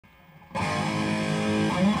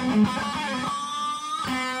Hey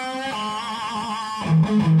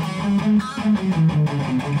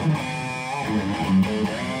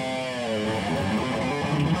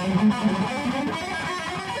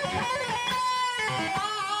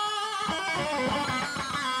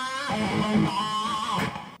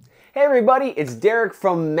everybody, it's Derek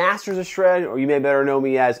from Masters of Shred, or you may better know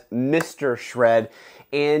me as Mr. Shred,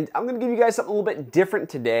 and I'm going to give you guys something a little bit different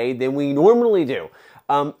today than we normally do.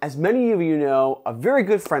 As many of you know, a very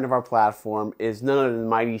good friend of our platform is none other than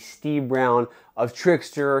mighty Steve Brown of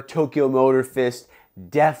Trickster, Tokyo Motor Fist,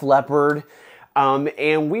 Def Leppard,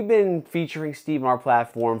 and we've been featuring Steve on our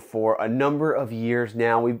platform for a number of years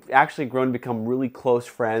now. We've actually grown to become really close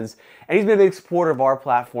friends, and he's been a big supporter of our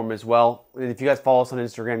platform as well. And if you guys follow us on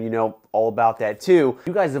Instagram, you know all about that too.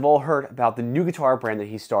 You guys have all heard about the new guitar brand that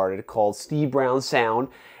he started called Steve Brown Sound,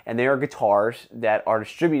 and they are guitars that are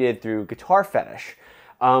distributed through Guitar Fetish.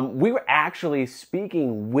 We were actually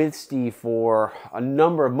speaking with Steve for a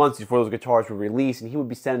number of months before those guitars were released, and he would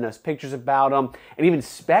be sending us pictures about them and even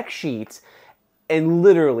spec sheets. And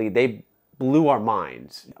literally, they blew our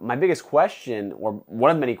minds. My biggest question, or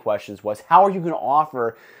one of many questions, was how are you going to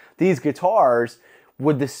offer these guitars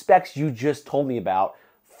with the specs you just told me about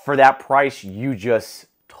for that price you just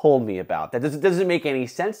told me about? That doesn't make any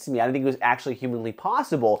sense to me. I didn't think it was actually humanly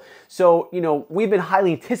possible. So, you know, we've been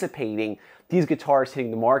highly anticipating these guitars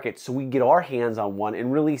hitting the market so we get our hands on one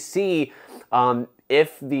and really see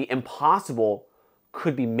if the impossible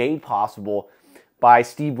could be made possible by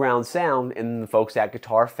Steve Brown Sound and the folks at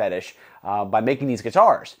Guitar Fetish by making these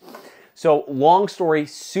guitars. So long story,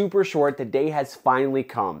 super short, the day has finally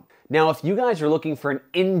come. Now, if you guys are looking for an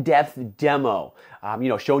in-depth demo, you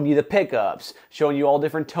know, showing you the pickups, showing you all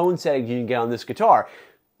different tone settings you can get on this guitar,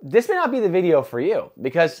 this may not be the video for you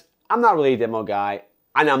because I'm not really a demo guy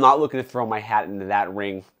and I'm not looking to throw my hat into that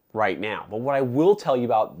ring right now. But what I will tell you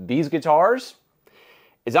about these guitars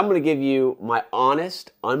is I'm going to give you my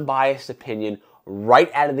honest, unbiased opinion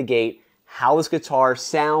right out of the gate, how this guitar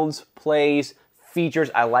sounds, plays,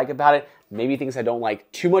 features I like about it, maybe things I don't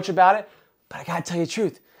like too much about it, but I gotta tell you the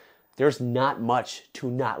truth, there's not much to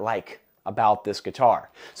not like about this guitar.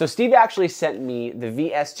 So Steve actually sent me the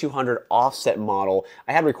VS200 offset model.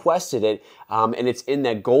 I had requested it, and it's in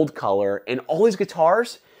that gold color, and all these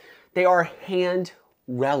guitars, they are hand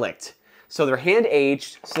relicked. So they're hand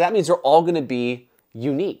aged, so that means they're all gonna be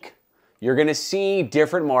unique. You're going to see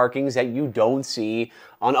different markings that you don't see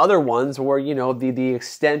on other ones where, you know, the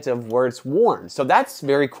extent of where it's worn. So that's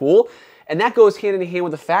very cool. And that goes hand in hand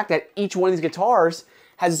with the fact that each one of these guitars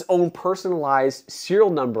has its own personalized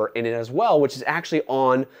serial number in it as well, which is actually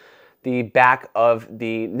on the back of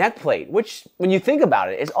the neck plate, which, when you think about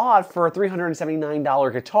it, is odd for a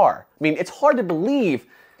 $379 guitar. I mean, it's hard to believe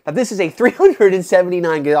that this is a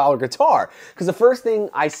 $379 guitar, because the first thing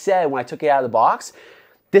I said when I took it out of the box,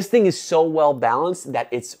 this thing is so well balanced that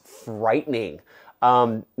it's frightening.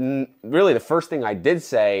 Really, the first thing I did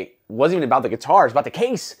say wasn't even about the guitar, it's about the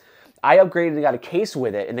case. I upgraded and got a case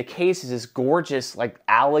with it, and the case is this gorgeous, like,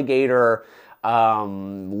 alligator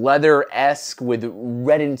leather-esque with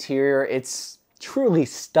red interior. It's truly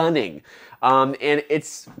stunning. And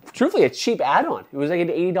it's truthfully a cheap add-on. It was like an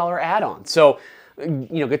 $80 add-on. So, you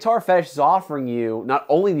know, Guitar Fetish is offering you not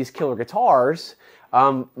only these killer guitars,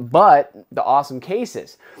 but the awesome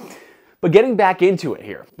cases. But getting back into it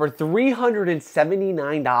here, for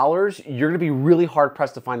 $379, you're going to be really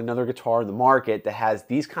hard-pressed to find another guitar in the market that has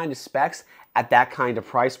these kind of specs at that kind of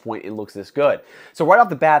price point and looks this good. So right off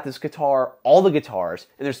the bat, this guitar, all the guitars,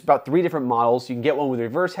 and there's about 3 different models. You can get one with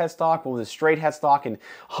reverse headstock, one with a straight headstock, and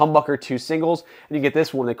Humbucker 2 singles, and you get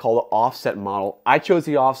this one they call the offset model. I chose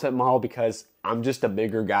the offset model because I'm just a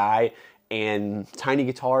bigger guy, and tiny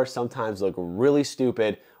guitars sometimes look really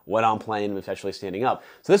stupid when I'm playing, especially standing up.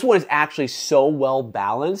 So this one is actually so well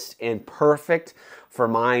balanced and perfect for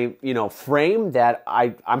my, you know, frame that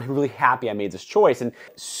I'm really happy I made this choice. And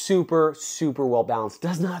super, super well balanced.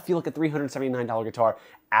 Does not feel like a $379 guitar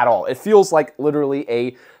at all. It feels like literally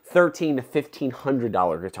a $1,300 to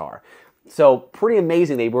 $1,500 guitar. So pretty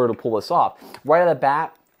amazing they were able to pull this off. Right out of the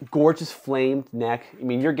bat, gorgeous flamed neck. I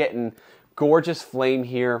mean, you're getting gorgeous flame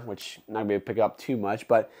here, which I'm not going to be able to pick up too much,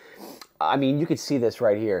 but I mean, you can see this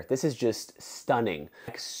right here. This is just stunning.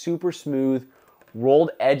 Like, super smooth,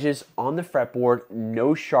 rolled edges on the fretboard,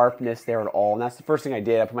 no sharpness there at all. And that's the first thing I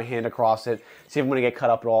did. I put my hand across it, see if I'm going to get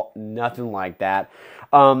cut up at all. Nothing like that.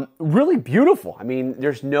 Really beautiful. I mean,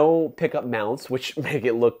 there's no pickup mounts, which make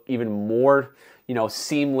it look even more, you know,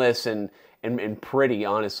 seamless and pretty,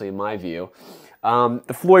 honestly, in my view.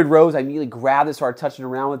 The Floyd Rose, I immediately grabbed it, started touching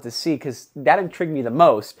around with to see, because that intrigued me the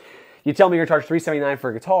most. You tell me you're charged $379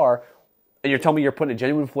 for a guitar. And you're telling me you're putting a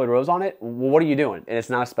genuine Floyd Rose on it? Well, what are you doing? And it's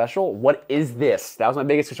not a special? What is this? That was my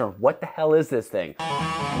biggest concern. What the hell is this thing?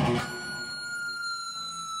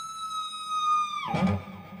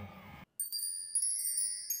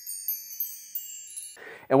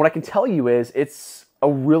 And what I can tell you is it's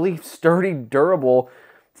a really sturdy, durable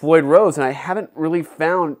Floyd Rose, and I haven't really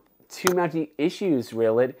found too many issues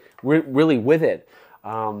really with it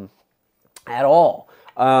at all.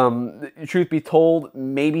 Truth be told,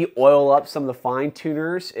 maybe oil up some of the fine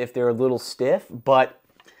tuners if they're a little stiff, but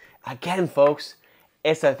again, folks,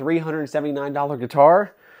 it's a $379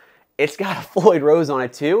 guitar. It's got a Floyd Rose on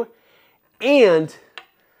it too, and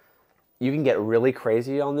you can get really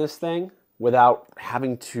crazy on this thing without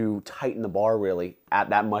having to tighten the bar really at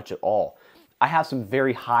that much at all. I have some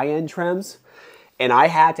very high-end trems, and I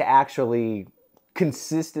had to actually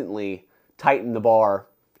consistently tighten the bar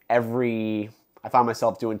I found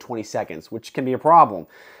myself doing 20 seconds, which can be a problem.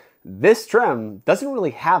 This trem doesn't really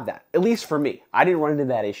have that, at least for me. I didn't run into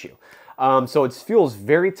that issue. So it feels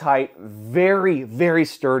very tight, very, very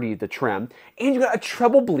sturdy, the trem. And you got a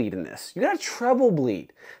treble bleed in this. You got a treble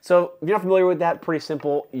bleed. So if you're not familiar with that, pretty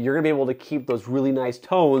simple. You're gonna be able to keep those really nice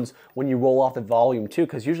tones when you roll off the volume too,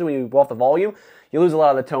 because usually when you roll off the volume, you lose a lot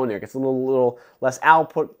of the tone there. It gets a little less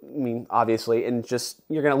output, I mean, obviously, and just,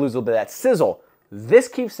 you're gonna lose a little bit of that sizzle. This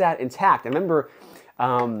keeps that intact. I remember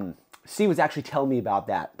Steve was actually telling me about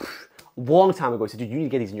that a long time ago. He said, dude, you need to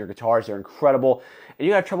get these in your guitars. They're incredible. And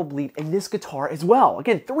you got a treble bleed in this guitar as well.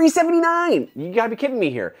 Again, $379. You gotta be kidding me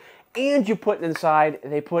here. And you put inside,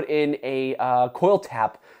 they put in a coil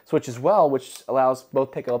tap switch as well, which allows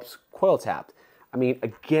both pickups coil tapped. I mean,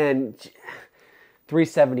 again,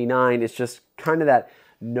 $379 is just kind of that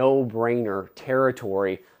no-brainer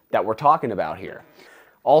territory that we're talking about here.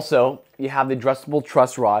 Also, you have the adjustable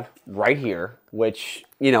truss rod right here, which,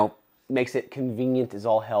 you know, makes it convenient as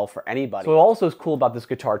all hell for anybody. So what also is cool about this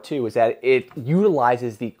guitar too is that it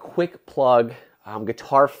utilizes the Kwikplug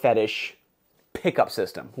Guitar Fetish pickup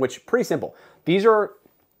system, which pretty simple. These are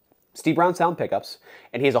Steve Brown sound pickups,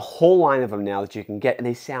 and he has a whole line of them now that you can get, and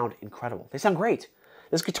they sound incredible. They sound great.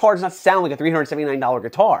 This guitar does not sound like a $379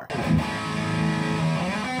 guitar.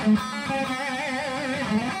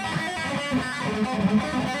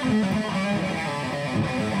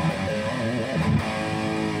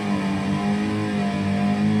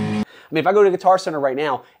 I mean, if I go to Guitar Center right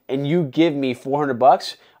now and you give me 400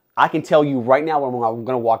 bucks, I can tell you right now what I'm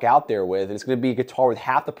going to walk out there with, and it's going to be a guitar with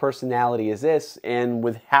half the personality as this and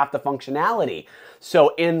with half the functionality.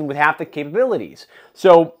 So, and with half the capabilities.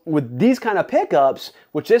 So, with these kind of pickups,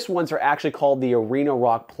 which this ones are actually called the Arena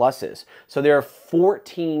Rock Pluses. So, they're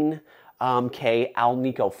 14K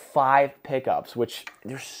Alnico 5 pickups, which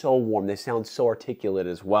they're so warm. They sound so articulate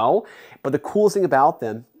as well. But the coolest thing about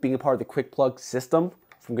them, being a part of the Kwikplug system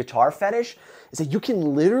from Guitar Fetish, is that you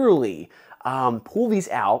can literally pull these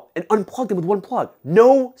out and unplug them with one plug.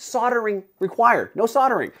 No soldering required. No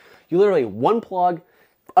soldering. You literally one plug,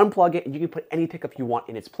 unplug it, and you can put any pickup you want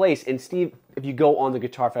in its place. And Steve, if you go on the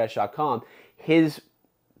guitarfetish.com, his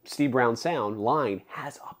Steve Brown Sound line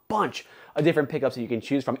has a bunch of different pickups that you can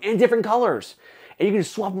choose from and different colors. And you can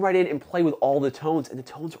just swap them right in and play with all the tones, and the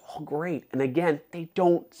tones are all great. And again, they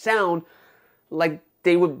don't sound like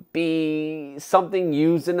they would be something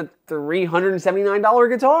used in a $379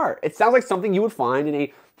 guitar. It sounds like something you would find in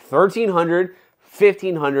a $1,300,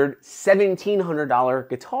 $1,500, $1,700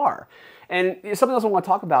 guitar. And something else I want to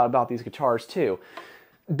talk about these guitars too.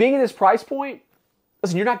 Being at this price point,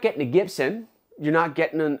 listen, you're not getting a Gibson, you're not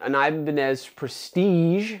getting an Ibanez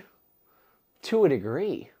Prestige to a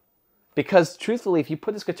degree. Because truthfully, if you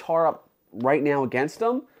put this guitar up right now against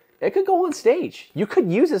them, it could go on stage. You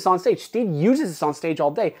could use this on stage. Steve uses this on stage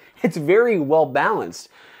all day. It's very well balanced.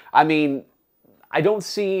 I mean, I don't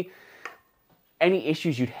see any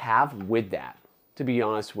issues you'd have with that, to be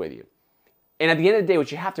honest with you. And at the end of the day,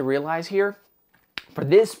 what you have to realize here, for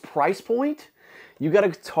this price point, you got a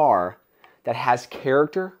guitar that has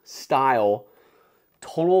character, style,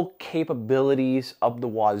 total capabilities of the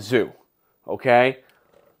wazoo, okay?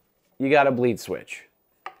 You got a bleed switch.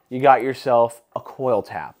 You got yourself a coil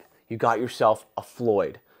tap. You got yourself a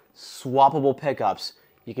Floyd. Swappable pickups.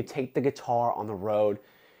 You can take the guitar on the road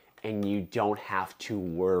and you don't have to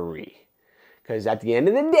worry. Because at the end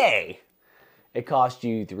of the day, it cost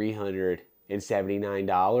you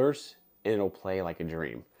 $379 and it'll play like a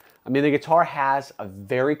dream. I mean, the guitar has a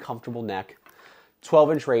very comfortable neck,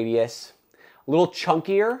 12-inch radius, a little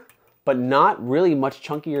chunkier, but not really much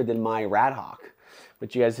chunkier than my Radhawk.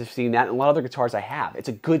 But you guys have seen that in a lot of other guitars I have. It's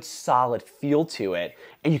a good solid feel to it,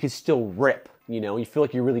 and you can still rip, you know, you feel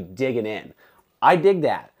like you're really digging in. I dig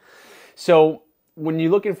that. So when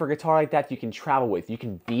you're looking for a guitar like that you can travel with, you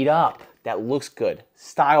can beat up, that looks good,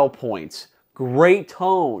 style points, great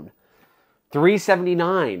tone,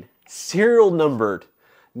 379, serial numbered,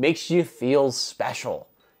 makes you feel special.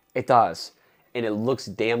 It does. And it looks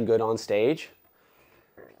damn good on stage.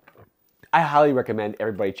 I highly recommend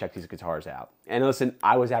everybody check these guitars out. And listen,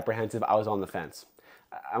 I was apprehensive. I was on the fence.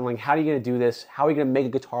 I'm like, how are you going to do this? How are you going to make a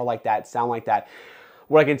guitar like that, sound like that?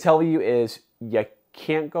 What I can tell you is you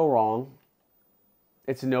can't go wrong.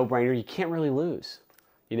 It's a no-brainer. You can't really lose.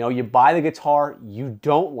 You know, you buy the guitar, you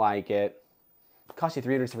don't like it, it costs you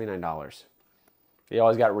 $379. You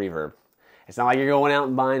always got reverb. It's not like you're going out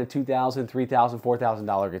and buying a $2,000, $3,000,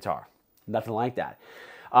 $4,000 guitar. Nothing like that.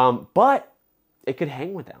 But it could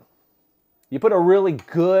hang with them. You put a really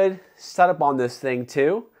good setup on this thing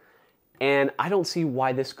too, and I don't see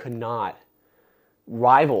why this could not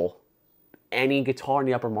rival any guitar in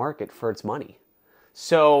the upper market for its money.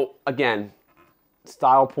 So again,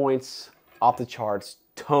 style points off the charts,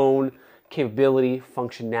 tone, capability,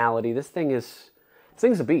 functionality. This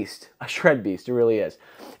thing's a beast, a shred beast, it really is.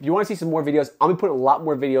 If you want to see some more videos, I'll be putting a lot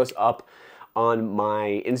more videos up on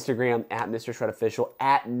my Instagram at Mr. Shred Official,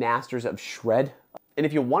 at Masters of Shred. And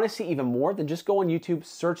if you want to see even more, then just go on YouTube,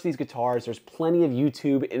 search these guitars. There's plenty of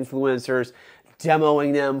YouTube influencers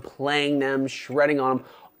demoing them, playing them, shredding on them,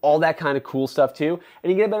 all that kind of cool stuff too.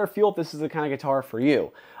 And you get a better feel if this is the kind of guitar for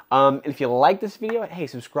you. And if you like this video, hey,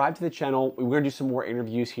 subscribe to the channel. We're going to do some more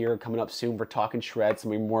interviews here coming up soon. We're talking shred,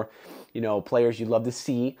 some more, players you'd love to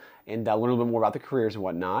see and learn a little bit more about the careers and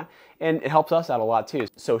whatnot. And it helps us out a lot too.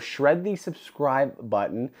 So shred the subscribe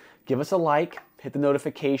button, give us a like, hit the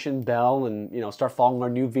notification bell, and start following our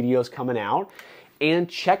new videos coming out. And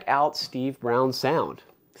check out Steve Brown's sound.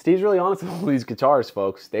 Steve's really on to all these guitars,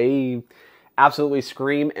 folks. They absolutely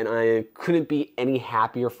scream, and I couldn't be any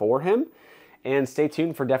happier for him. And stay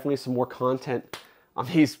tuned for definitely some more content on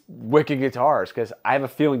these wicked guitars, because I have a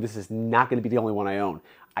feeling this is not going to be the only one I own.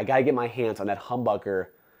 I got to get my hands on that Humbucker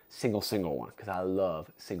single one, because I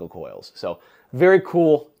love single coils. So very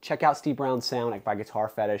cool. Check out Steve Brown's sound by Guitar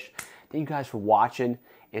Fetish. Thank you guys for watching,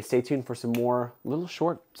 and stay tuned for some more little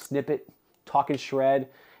short snippet talking shred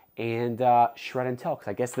and shred and tell, because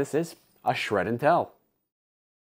I guess this is a shred and tell.